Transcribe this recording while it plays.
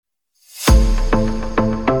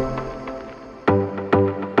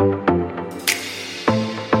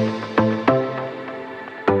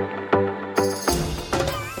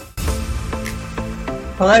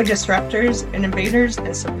Hello, disruptors, innovators,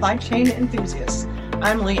 and supply chain enthusiasts.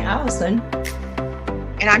 I'm Lee Allison.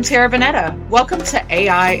 And I'm Tara Bonetta. Welcome to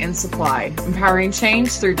AI in Supply, empowering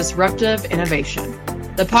change through disruptive innovation.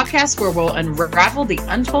 The podcast where we'll unravel the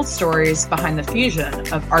untold stories behind the fusion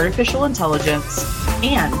of artificial intelligence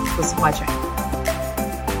and the supply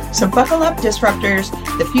chain. So buckle up, disruptors.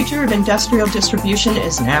 The future of industrial distribution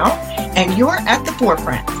is now, and you're at the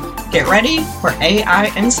forefront. Get ready for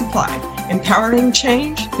AI in Supply, empowering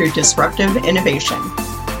change through disruptive innovation.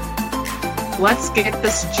 Let's get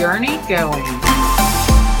this journey going.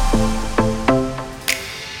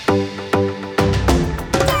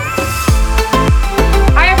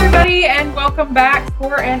 Hi, everybody, and welcome back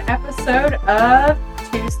for an episode of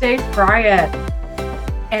Tuesday Riot.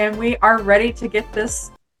 And we are ready to get this,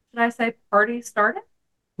 should I say, party started?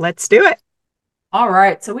 Let's do it. All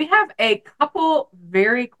right. So we have a couple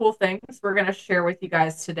very cool things we're going to share with you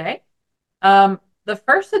guys today. The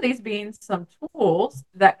first of these being some tools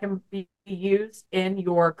that can be used in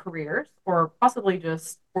your careers or possibly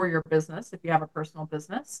just for your business if you have a personal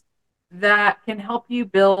business that can help you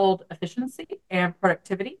build efficiency and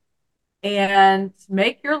productivity and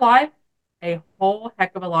make your life a whole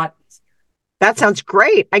heck of a lot easier. That sounds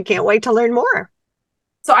great. I can't wait to learn more.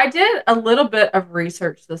 So I did a little bit of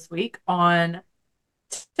research this week on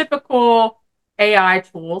typical AI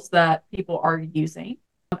tools that people are using.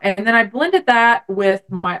 And then I blended that with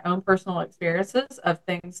my own personal experiences of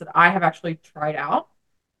things that I have actually tried out.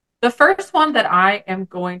 The first one that I am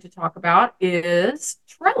going to talk about is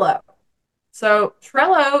Trello. So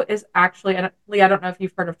Trello is actually, and Lee, I don't know if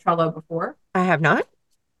you've heard of Trello before. I have not.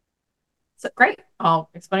 So great. I'll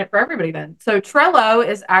explain it for everybody then. So Trello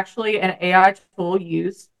is actually an AI tool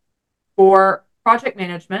used for project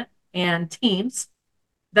management and teams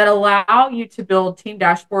that allow you to build team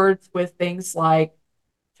dashboards with things like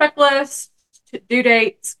checklists, due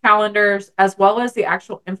dates, calendars, as well as the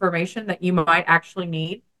actual information that you might actually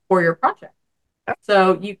need for your project.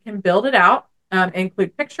 So you can build it out,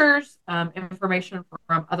 include pictures, information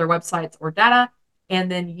from other websites or data, and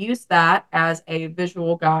then use that as a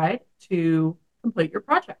visual guide to complete your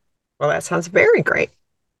project. Well, that sounds very great.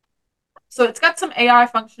 So it's got some AI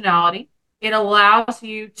functionality. It allows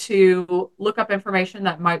you to look up information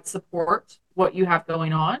that might support what you have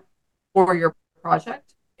going on for your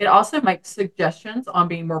project. It also makes suggestions on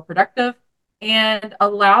being more productive and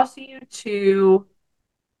allows you to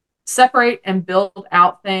separate and build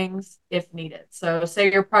out things if needed. So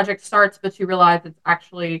say your project starts, but you realize it's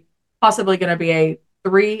actually possibly going to be a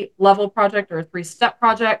 3-level project or a 3-step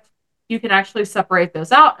project. You can actually separate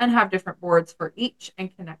those out and have different boards for each and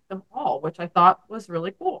connect them all, which I thought was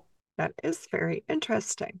really cool. That is very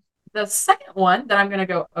interesting. The second one that I'm going to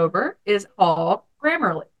go over is called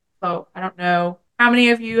Grammarly. So I don't know how many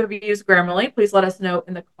of you have used Grammarly. Please let us know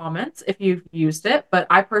in the comments if you've used it. But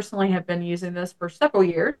I personally have been using this for several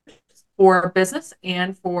years for business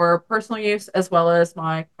and for personal use, as well as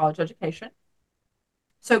my college education.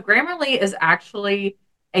 So Grammarly is actually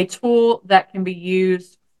a tool that can be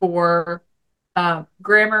used for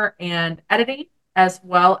grammar and editing, as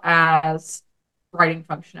well as writing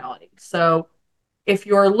functionality. So if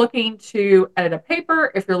you're looking to edit a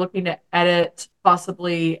paper, if you're looking to edit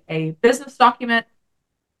possibly a business document,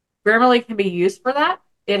 Grammarly can be used for that.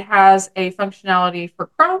 It has a functionality for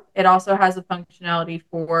Chrome. It also has a functionality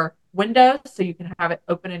for Windows, so you can have it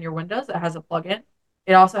open in your Windows. It has a plugin.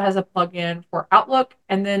 It also has a plugin for Outlook,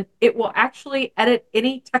 and then it will actually edit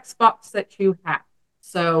any text box that you have.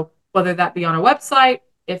 So whether that be on a website,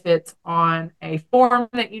 if it's on a form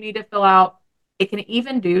that you need to fill out, it can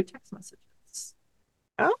even do text messages.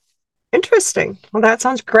 Oh, interesting. Well, that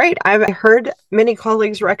sounds great. I've heard many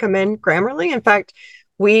colleagues recommend Grammarly. In fact,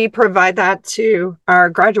 we provide that to our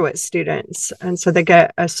graduate students, and so they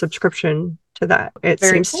get a subscription to that. It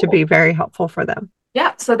seems to be very helpful for them.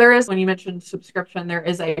 Yeah, so there is, when you mentioned subscription, there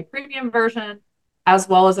is a premium version as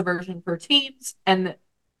well as a version for teams and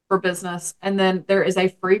for business, and then there is a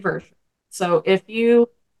free version. So if you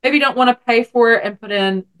maybe don't want to pay for it and put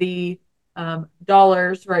in the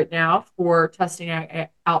dollars right now for testing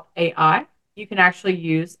out AI, you can actually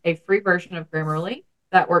use a free version of Grammarly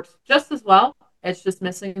that works just as well. It's just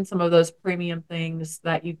missing some of those premium things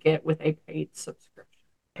that you get with a paid subscription.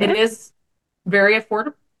 Okay. It is very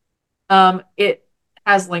affordable. It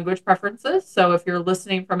has language preferences. So if you're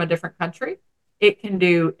listening from a different country, it can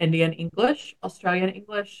do Indian English, Australian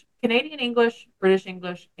English, Canadian English, British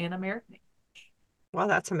English, and American English. Wow,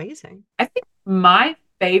 that's amazing. I think my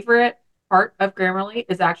favorite part of Grammarly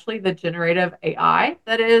is actually the generative AI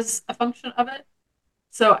that is a function of it.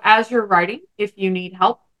 So as you're writing, if you need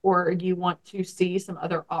help or you want to see some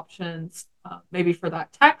other options maybe for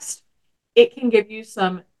that text, it can give you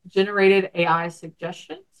some generated AI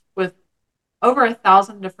suggestions with over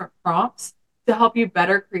 1,000 different prompts to help you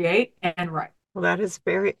better create and write. Well, that is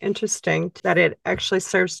very interesting that it actually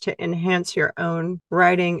serves to enhance your own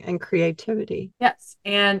writing and creativity. Yes.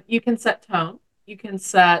 And you can set tone. You can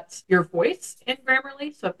set your voice in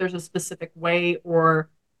Grammarly. So if there's a specific way or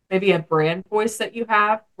maybe a brand voice that you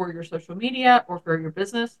have for your social media or for your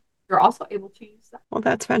business, you're also able to use that. Well,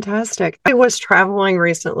 that's fantastic. I was traveling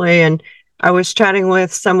recently and I was chatting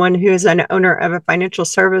with someone who's an owner of a financial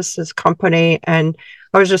services company, and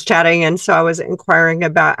I was just chatting. And so I was inquiring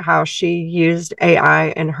about how she used AI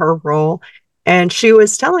in her role. And she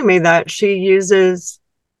was telling me that she uses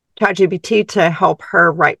ChatGPT to help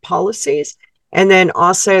her write policies. And then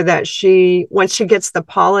also that once she gets the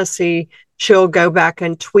policy, she'll go back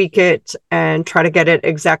and tweak it and try to get it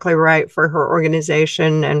exactly right for her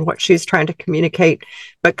organization and what she's trying to communicate.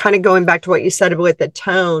 But kind of going back to what you said with the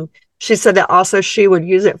tone, she said that also she would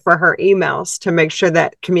use it for her emails to make sure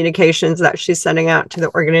that communications that she's sending out to the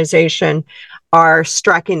organization are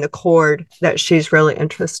striking the chord that she's really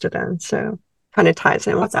interested in. So kind of ties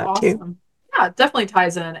in with That's that too. awesome. Yeah, it definitely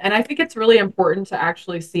ties in. And I think it's really important to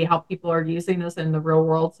actually see how people are using this in the real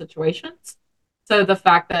world situations. So the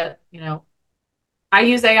fact that, I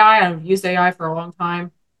use AI, I've used AI for a long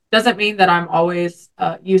time, doesn't mean that I'm always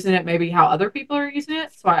using it maybe how other people are using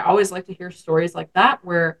it. So I always like to hear stories like that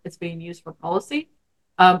where it's being used for policy.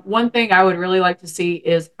 One thing I would really like to see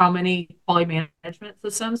is how many quality management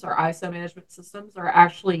systems or ISO management systems are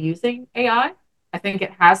actually using AI. I think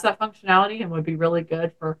it has that functionality and would be really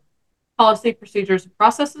good for policy, procedures, and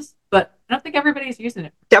processes, but I don't think everybody's using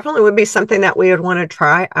it. Definitely would be something that we would want to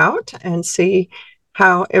try out and see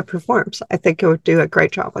how it performs. I think it would do a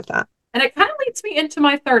great job with that. And it kind of leads me into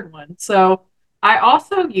my third one. So I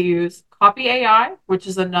also use Copy AI, which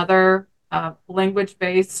is another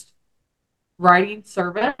language-based writing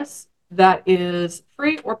service that is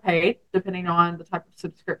free or paid, depending on the type of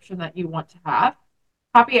subscription that you want to have.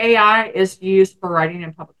 Copy AI is used for writing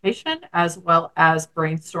and publication as well as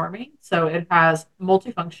brainstorming. So it has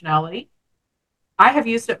multifunctionality. I have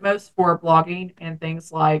used it most for blogging and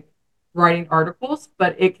things like writing articles,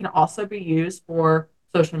 but it can also be used for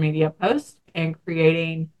social media posts and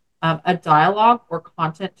creating a dialogue or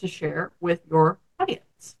content to share with your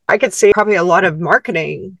audience. I could see probably a lot of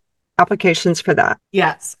marketing applications for that.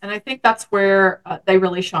 Yes. And I think that's where they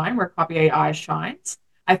really shine, where Copy AI shines.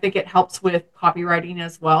 I think it helps with copywriting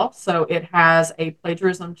as well. So it has a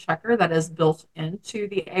plagiarism checker that is built into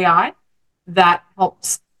the AI that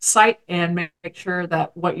helps cite and make sure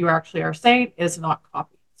that what you actually are saying is not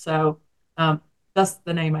copied. So that's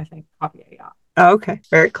the name, I think, Copy AI. Oh, okay.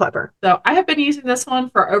 Very clever. So I have been using this one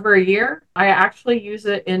for over a year. I actually use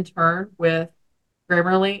it in turn with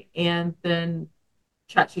Grammarly and then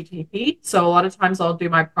ChatGPT. So a lot of times I'll do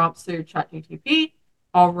my prompts through ChatGPT.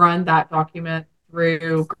 I'll run that document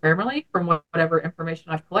through Grammarly from whatever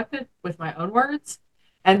information I've collected with my own words.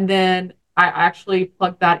 And then I actually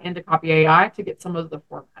plug that into Copy AI to get some of the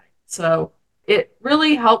formatting. So it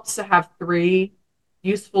really helps to have three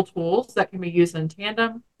useful tools that can be used in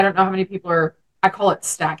tandem. I don't know how many people I call it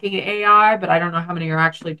stacking AI, but I don't know how many are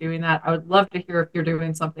actually doing that. I would love to hear if you're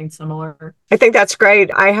doing something similar. I think that's great.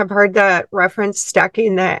 I have heard that reference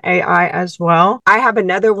stacking the AI as well. I have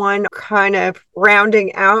another one kind of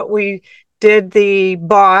rounding out. We did the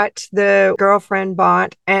bot, the girlfriend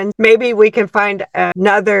bot, and maybe we can find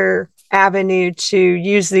another avenue to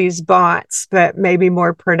use these bots, but maybe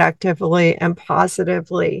more productively and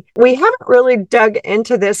positively. We haven't really dug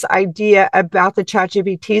into this idea about the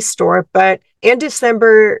ChatGPT store, but in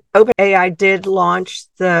December, OpenAI did launch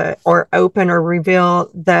open or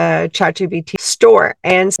reveal the ChatGPT store.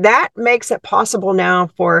 And that makes it possible now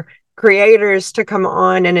for creators to come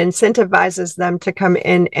on and incentivizes them to come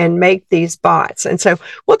in and make these bots. And so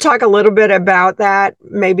we'll talk a little bit about that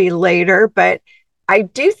maybe later, but I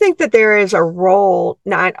do think that there is a role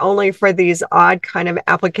not only for these odd kind of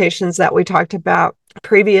applications that we talked about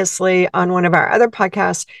previously on one of our other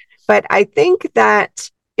podcasts, but I think that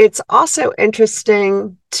it's also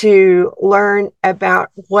interesting to learn about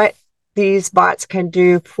what these bots can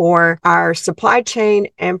do for our supply chain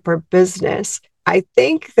and for business. I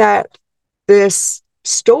think that this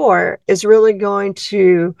store is really going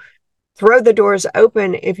to throw the doors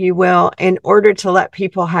open, if you will, in order to let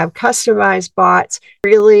people have customized bots,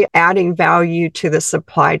 really adding value to the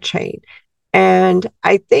supply chain. And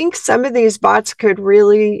I think some of these bots could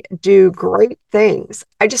really do great things.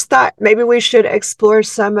 I just thought maybe we should explore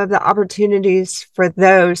some of the opportunities for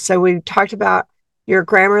those. So we talked about your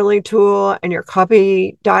Grammarly tool and your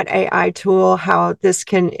Copy.ai tool, how this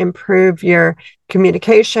can improve your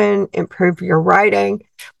communication, improve your writing.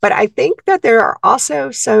 But I think that there are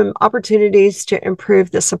also some opportunities to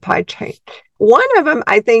improve the supply chain. One of them,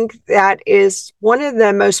 I think that is one of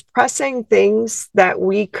the most pressing things that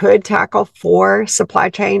we could tackle for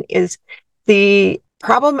supply chain is the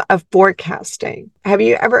problem of forecasting. Have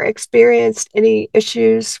you ever experienced any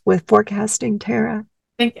issues with forecasting, Tara?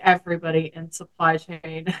 I think everybody in supply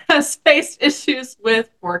chain has faced issues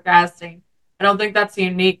with forecasting. I don't think that's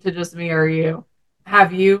unique to just me or you.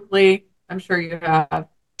 Have you, Lee? I'm sure you have.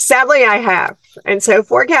 Sadly, I have. And so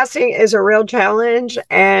forecasting is a real challenge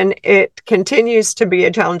and it continues to be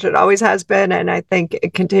a challenge. It always has been. And I think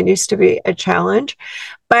it continues to be a challenge.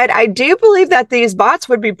 But I do believe that these bots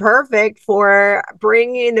would be perfect for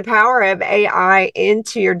bringing the power of AI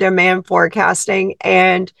into your demand forecasting.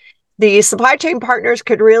 And the supply chain partners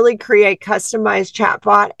could really create customized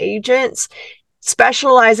chatbot agents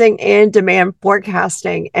specializing in demand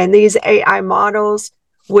forecasting. And these AI models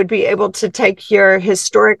would be able to take your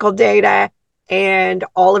historical data and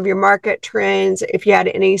all of your market trends. If you had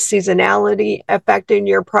any seasonality affecting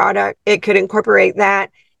your product, it could incorporate that.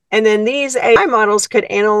 And then these AI models could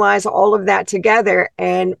analyze all of that together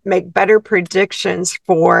and make better predictions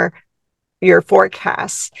for your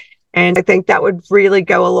forecasts. And I think that would really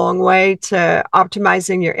go a long way to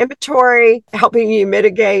optimizing your inventory, helping you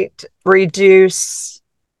mitigate, reduce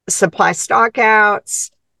supply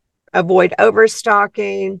stockouts, avoid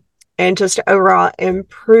overstocking, and just overall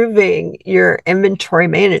improving your inventory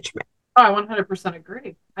management. Oh, I 100%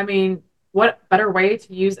 agree. I mean, what better way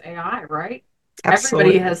to use AI, right?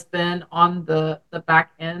 Absolutely. Everybody has been on the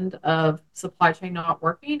back end of supply chain not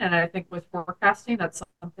working. And I think with forecasting, that's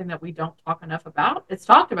something that we don't talk enough about. It's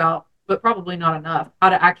talked about, but probably not enough. How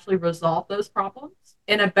to actually resolve those problems.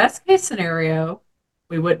 In a best case scenario,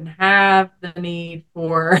 we wouldn't have the need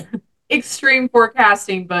for extreme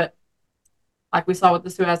forecasting, but like we saw with the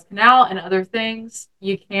Suez Canal and other things,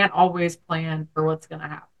 you can't always plan for what's going to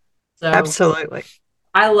happen. So Absolutely.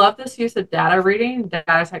 I love this use of data reading,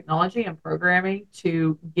 data technology, and programming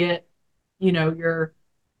to get, your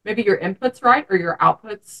maybe your inputs right or your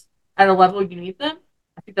outputs at a level you need them.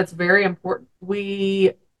 I think that's very important.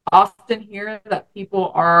 We often hear that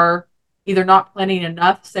people are either not planning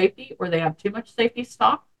enough safety or they have too much safety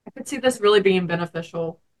stock. I could see this really being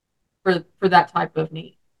beneficial for that type of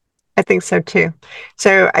need. I think so too.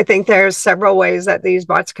 So I think there's several ways that these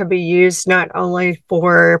bots could be used, not only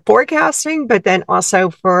for forecasting, but then also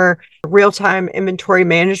for real-time inventory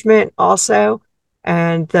management also.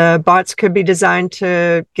 And the bots could be designed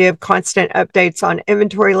to give constant updates on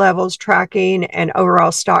inventory levels, tracking, and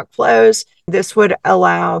overall stock flows. This would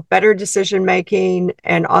allow better decision making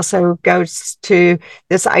and also goes to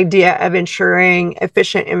this idea of ensuring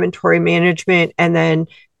efficient inventory management and then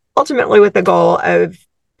ultimately with the goal of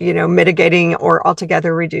mitigating or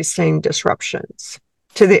altogether reducing disruptions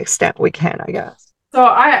to the extent we can, I guess. So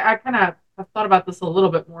I kind of have thought about this a little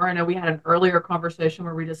bit more. I know we had an earlier conversation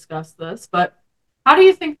where we discussed this, but how do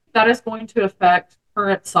you think that is going to affect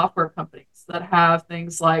current software companies that have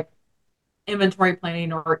things like inventory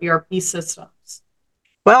planning or ERP systems?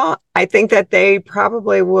 Well, I think that they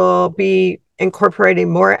probably will be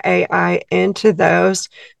incorporating more AI into those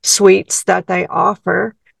suites that they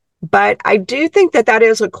offer. But I do think that that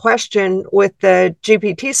is a question with the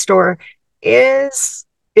GPT store. Is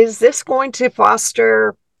this going to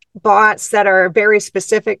foster bots that are very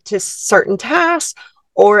specific to certain tasks?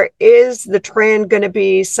 Or is the trend going to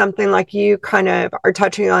be something like you kind of are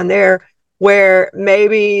touching on there, where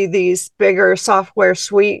maybe these bigger software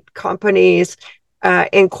suite companies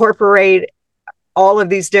incorporate all of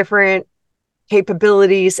these different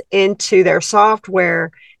capabilities into their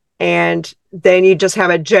software, and then you just have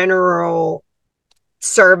a general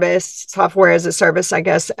service, software as a service, I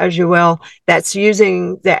guess, as you will, that's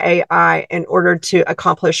using the AI in order to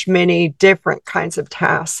accomplish many different kinds of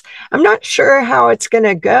tasks. I'm not sure how it's going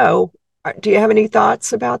to go. Do you have any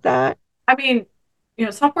thoughts about that? I mean,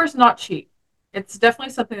 software is not cheap. It's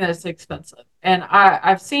definitely something that is expensive. And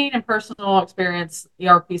I've seen in personal experience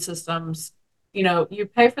ERP systems, you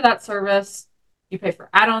pay for that service, you pay for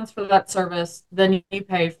add-ons for that service, then you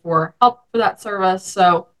pay for help for that service.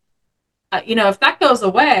 So, if that goes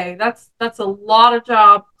away, that's a lot of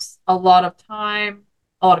jobs, a lot of time,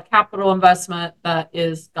 a lot of capital investment that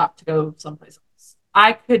is got to go someplace else.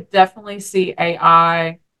 I could definitely see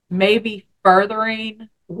AI maybe furthering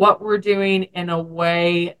what we're doing in a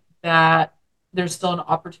way that there's still an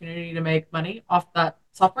opportunity to make money off that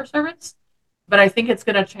software service. But I think it's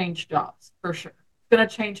going to change jobs for sure. It's going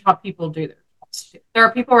to change how people do their jobs. helps. There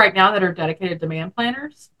are people right now that are dedicated demand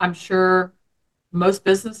planners. I'm sure most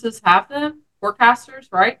businesses have them, forecasters,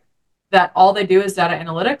 right? That all they do is data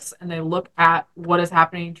analytics and they look at what is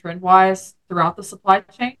happening trend wise throughout the supply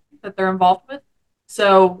chain that they're involved with.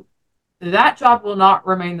 So that job will not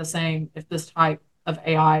remain the same if this type of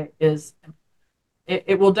AI is,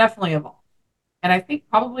 it will definitely evolve. And I think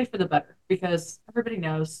probably for the better because everybody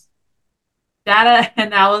knows data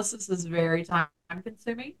analysis is very time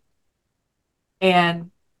consuming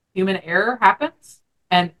and human error happens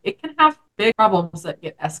and it can have big problems that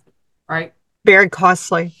get escalated, right? Very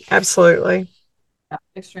costly. Absolutely. Yeah,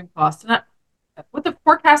 extreme cost. And with the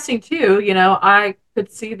forecasting too, I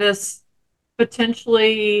could see this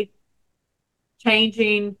potentially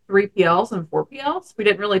changing 3PLs and 4PLs. We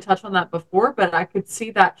didn't really touch on that before, but I could see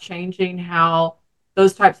that changing how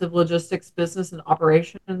those types of logistics business and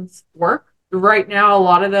operations work. Right now, a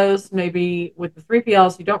lot of those, maybe with the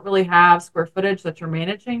 3PLs, you don't really have square footage that you're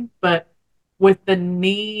managing, but with the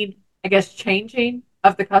need, I guess, changing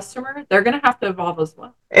of the customer, they're going to have to evolve as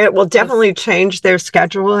well. It will definitely change their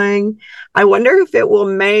scheduling. I wonder if it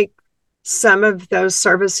will make some of those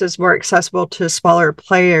services more accessible to smaller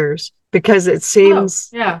players because it seems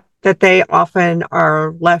that they often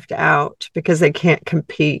are left out because they can't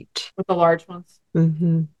compete with the large ones.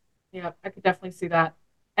 Mm-hmm. Yeah, I could definitely see that.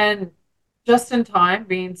 And just in time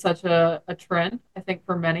being such a trend, I think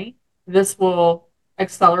for many, this will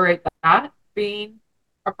accelerate that being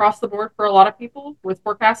across the board for a lot of people with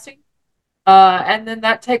forecasting. And then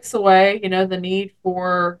that takes away, the need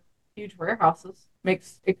for huge warehouses.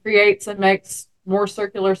 It creates and makes more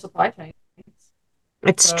circular supply chains.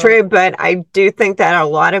 It's true, but I do think that a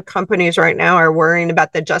lot of companies right now are worrying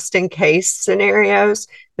about the just in case scenarios,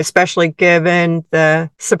 especially given the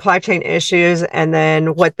supply chain issues and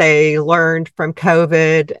then what they learned from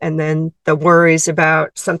COVID and then the worries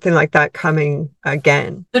about something like that coming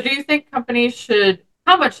again. So do you think companies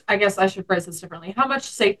I guess I should phrase this differently. How much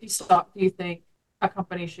safety stock do you think a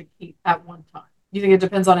company should keep at one time? Do you think it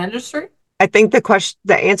depends on industry? I think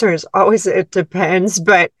the answer is always it depends,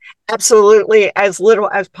 but absolutely as little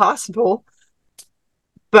as possible.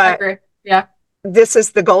 But I agree. Yeah. This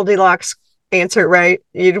is the Goldilocks answer, right?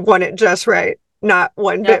 You'd want it just right. Not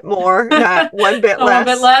one bit more, not one bit less.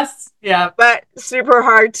 One bit less. Yeah. But super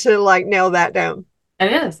hard to nail that down.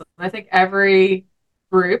 It is. I think every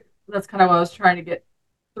group, that's kind of what I was trying to get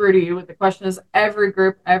through to you with the question is every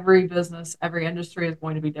group, every business, every industry is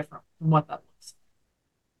going to be different from what that looks.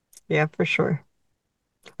 Yeah, for sure.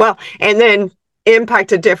 Well, and then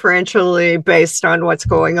impacted differentially based on what's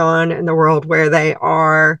going on in the world where they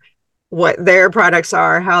are, what their products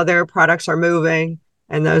are, how their products are moving,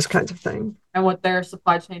 and those kinds of things. And what their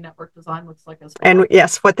supply chain network design looks like as well. And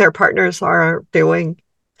yes, what their partners are doing.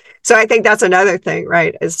 So I think that's another thing,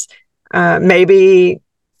 right? Is maybe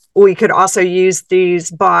we could also use these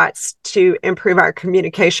bots to improve our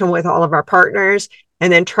communication with all of our partners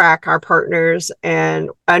and then track our partners and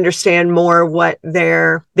understand more what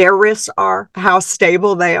their risks are, how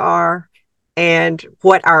stable they are, and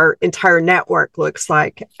what our entire network looks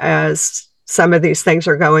like as some of these things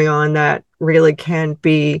are going on that really can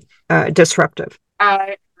be disruptive.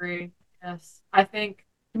 I agree. Yes. I think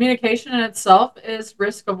communication in itself is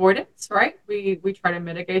risk avoidance, right? We try to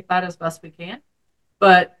mitigate that as best we can.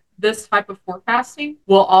 But this type of forecasting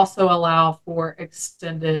will also allow for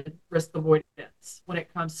extended risk avoidance when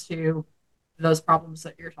it comes to those problems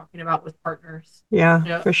that you're talking about with partners.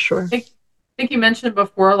 Yeah, for sure. I think you mentioned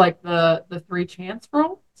before, the 3 chance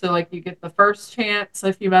rule. So you get the first chance.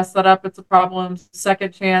 If you mess that up, it's a problem.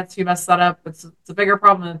 Second chance, you mess that up, it's a bigger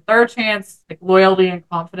problem. And third chance, loyalty and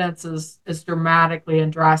confidence is dramatically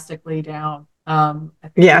and drastically down.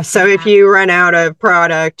 So if you run out of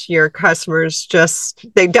product, your customers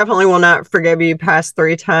they definitely will not forgive you past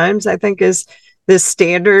 3 times, I think is the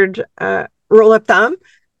standard rule of thumb.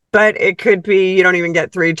 But it could be you don't even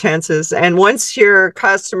get 3 chances. And once your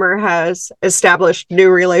customer has established new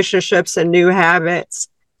relationships and new habits,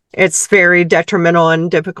 it's very detrimental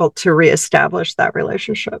and difficult to reestablish that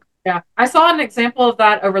relationship. Yeah. I saw an example of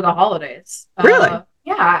that over the holidays. Really?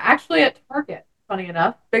 Yeah, actually at Target, funny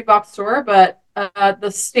enough, big box store, but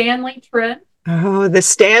the Stanley trend. Oh, the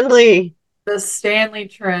Stanley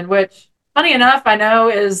trend, which funny enough, I know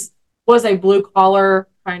was a blue collar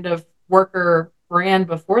kind of worker brand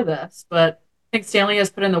before this, but I think Stanley has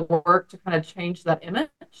put in the work to kind of change that image.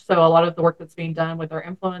 So a lot of the work that's being done with their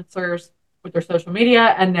influencers, with their social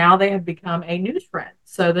media, and now they have become a new trend.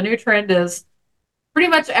 So the new trend is pretty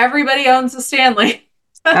much everybody owns a Stanley.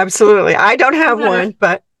 Absolutely. I don't have one,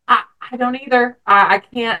 but I don't either. I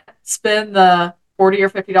can't spend the $40 or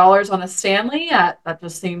 $50 on a Stanley. That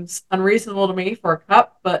just seems unreasonable to me for a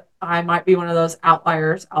cup, but I might be one of those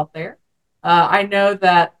outliers out there. I know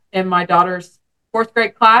that in my daughter's fourth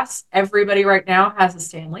grade class, everybody right now has a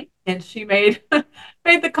Stanley, and she made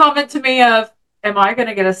made the comment to me of, "Am I going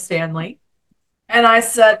to get a Stanley?" And I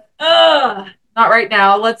said, "Ugh, not right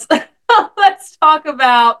now. Let's let's talk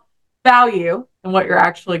about value and what you're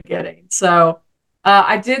actually getting." So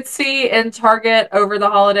I did see in Target over the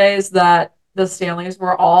holidays that the Stanleys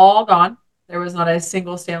were all gone. There was not a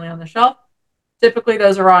single Stanley on the shelf. Typically,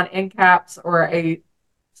 those are on end caps or a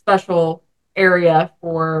special area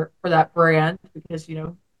for that brand because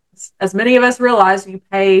as many of us realize, you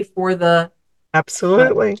pay for the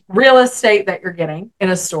Absolutely. real estate that you're getting in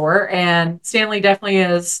a store, and Stanley definitely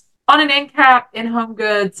is on an end cap in home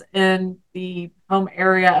goods in the home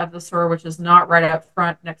area of the store, which is not right up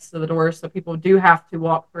front next to the door. So people do have to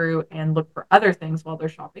walk through and look for other things while they're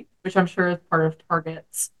shopping, which I'm sure is part of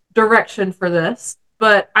Target's direction for this.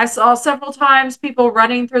 But I saw several times people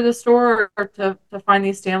running through the store to find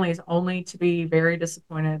these Stanleys, only to be very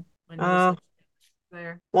disappointed when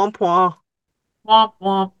there. Womp womp. Womp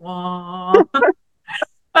womp womp.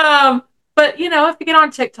 But if you get on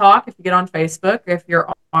TikTok, if you get on Facebook, if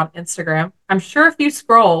you're on Instagram, I'm sure if you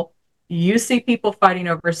scroll, you see people fighting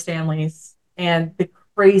over Stanleys and the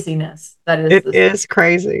craziness that is. It is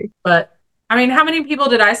crazy. But I mean, how many people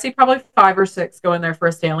did I see? Probably 5 or 6 go in there for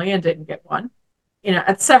a Stanley and didn't get one.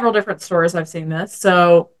 At several different stores, I've seen this.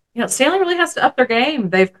 So, Stanley really has to up their game.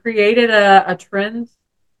 They've created a trend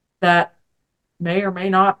that may or may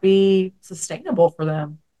not be sustainable for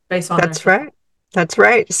them based on That's right. That's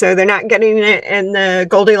right. So they're not getting it in the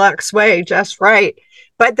Goldilocks way just right.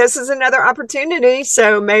 But this is another opportunity.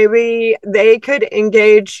 So maybe they could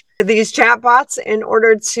engage these chatbots in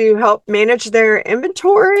order to help manage their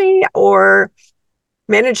inventory or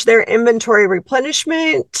manage their inventory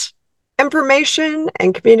replenishment information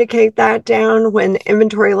and communicate that down when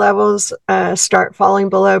inventory levels start falling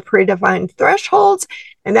below predefined thresholds.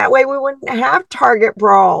 And that way we wouldn't have Target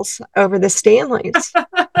brawls over the Stanleys.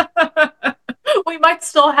 We might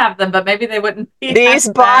still have them, but maybe they wouldn't be. These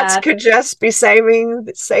bots could just be saving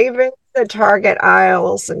the Target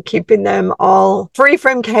aisles and keeping them all free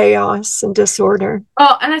from chaos and disorder.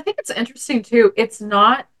 Oh, and I think it's interesting too. It's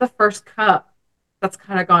not the first cup that's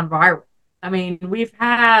kind of gone viral. I mean, we've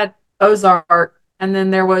had Ozark, and then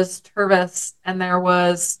there was Tervis, and there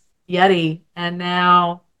was Yeti, and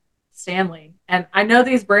now Stanley. And I know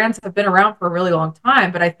these brands have been around for a really long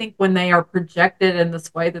time, but I think when they are projected in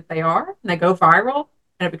this way that they are, and they go viral,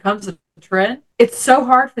 and it becomes a trend, it's so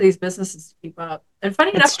hard for these businesses to keep up. And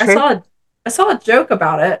funny enough, I saw a joke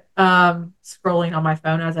about it, scrolling on my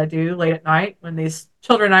phone as I do late at night when these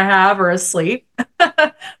children I have are asleep.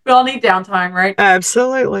 We all need downtime, right?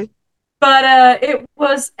 Absolutely. But it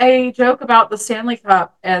was a joke about the Stanley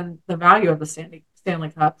Cup and the value of the Stanley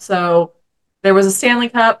Cup. So there was a Stanley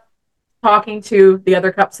Cup talking to the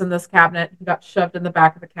other cups in this cabinet. He got shoved in the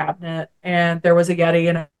back of the cabinet, and there was a Yeti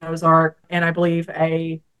and an Ozark, and I believe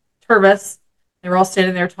a Tervis. They were all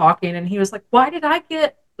standing there talking, and he was like, "Why did I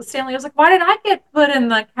get?" Stanley was like, "Why did I get put in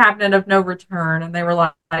the cabinet of no return?" And they were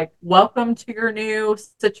like, "Welcome to your new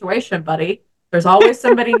situation, buddy. There's always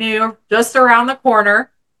somebody new just around the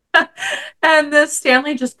corner." And this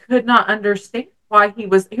Stanley just could not understand why he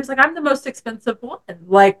was like, "I'm the most expensive one.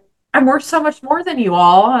 Like, I'm worth so much more than you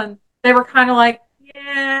all." And they were kind of like,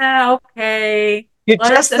 "Yeah, okay. You're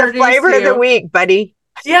just the flavor of the week, buddy."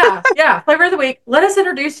 Yeah, flavor of the week. Let us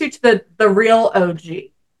introduce you to the real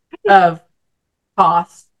OG of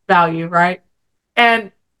cost value, right?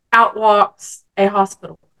 And out walks a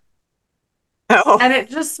hospital. Oh. And it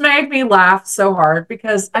just made me laugh so hard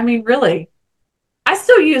because, I mean, really, I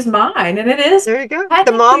still use mine, and it is there you go.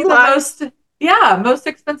 The most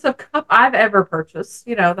expensive cup I've ever purchased.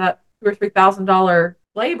 That $2,000 or $3,000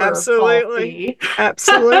 labor. Absolutely. Fee.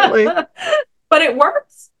 Absolutely. But it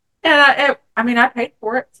works. And I paid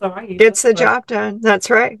for it, so I use it. Gets the job done. That's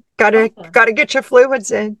right. Gotta get your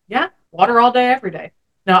fluids in. Yeah, water all day, every day.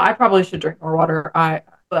 No, I probably should drink more water.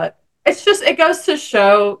 But it's just, it goes to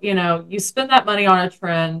show, you spend that money on a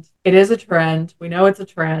trend. It is a trend. We know it's a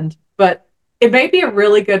trend, but it may be a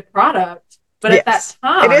really good product. But at that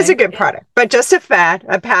time, it is a good product, but just a fad,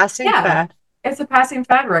 a passing fad. It's a passing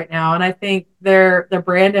fad right now, and I think their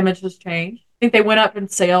brand image has changed. I think they went up in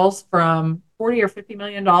sales from $40 or $50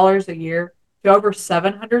 million a year to over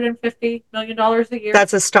 $750 million a year.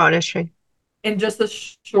 That's astonishing. In just a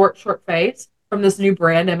short phase from this new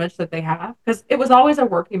brand image that they have, because it was always a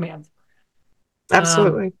working man's brand.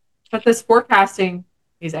 Absolutely. But this forecasting,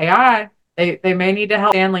 these AI, they may need to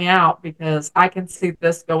help Stanley out, because I can see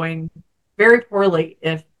this going very poorly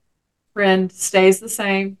if trend stays the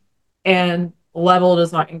same and level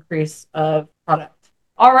does not increase of product.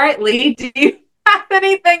 All right, Lee, do you have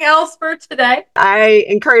anything else for today? I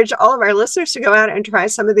encourage all of our listeners to go out and try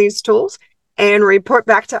some of these tools and report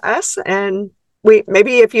back to us. And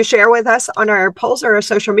maybe if you share with us on our polls or our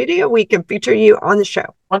social media, we can feature you on the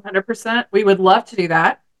show. 100%. We would love to do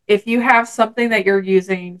that. If you have something that you're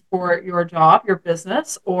using for your job, your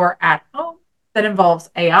business, or at home that involves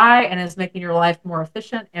AI and is making your life more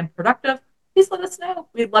efficient and productive, please let us know.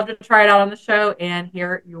 We'd love to try it out on the show and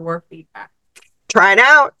hear your feedback. Try it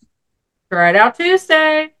out. Try it out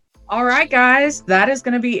Tuesday. All right, guys, that is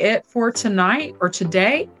going to be it for tonight or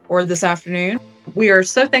today or this afternoon. We are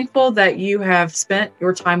so thankful that you have spent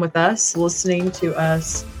your time with us, listening to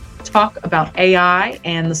us talk about AI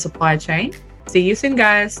and the supply chain. See you soon,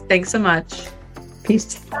 guys. Thanks so much.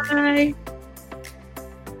 Peace. Bye.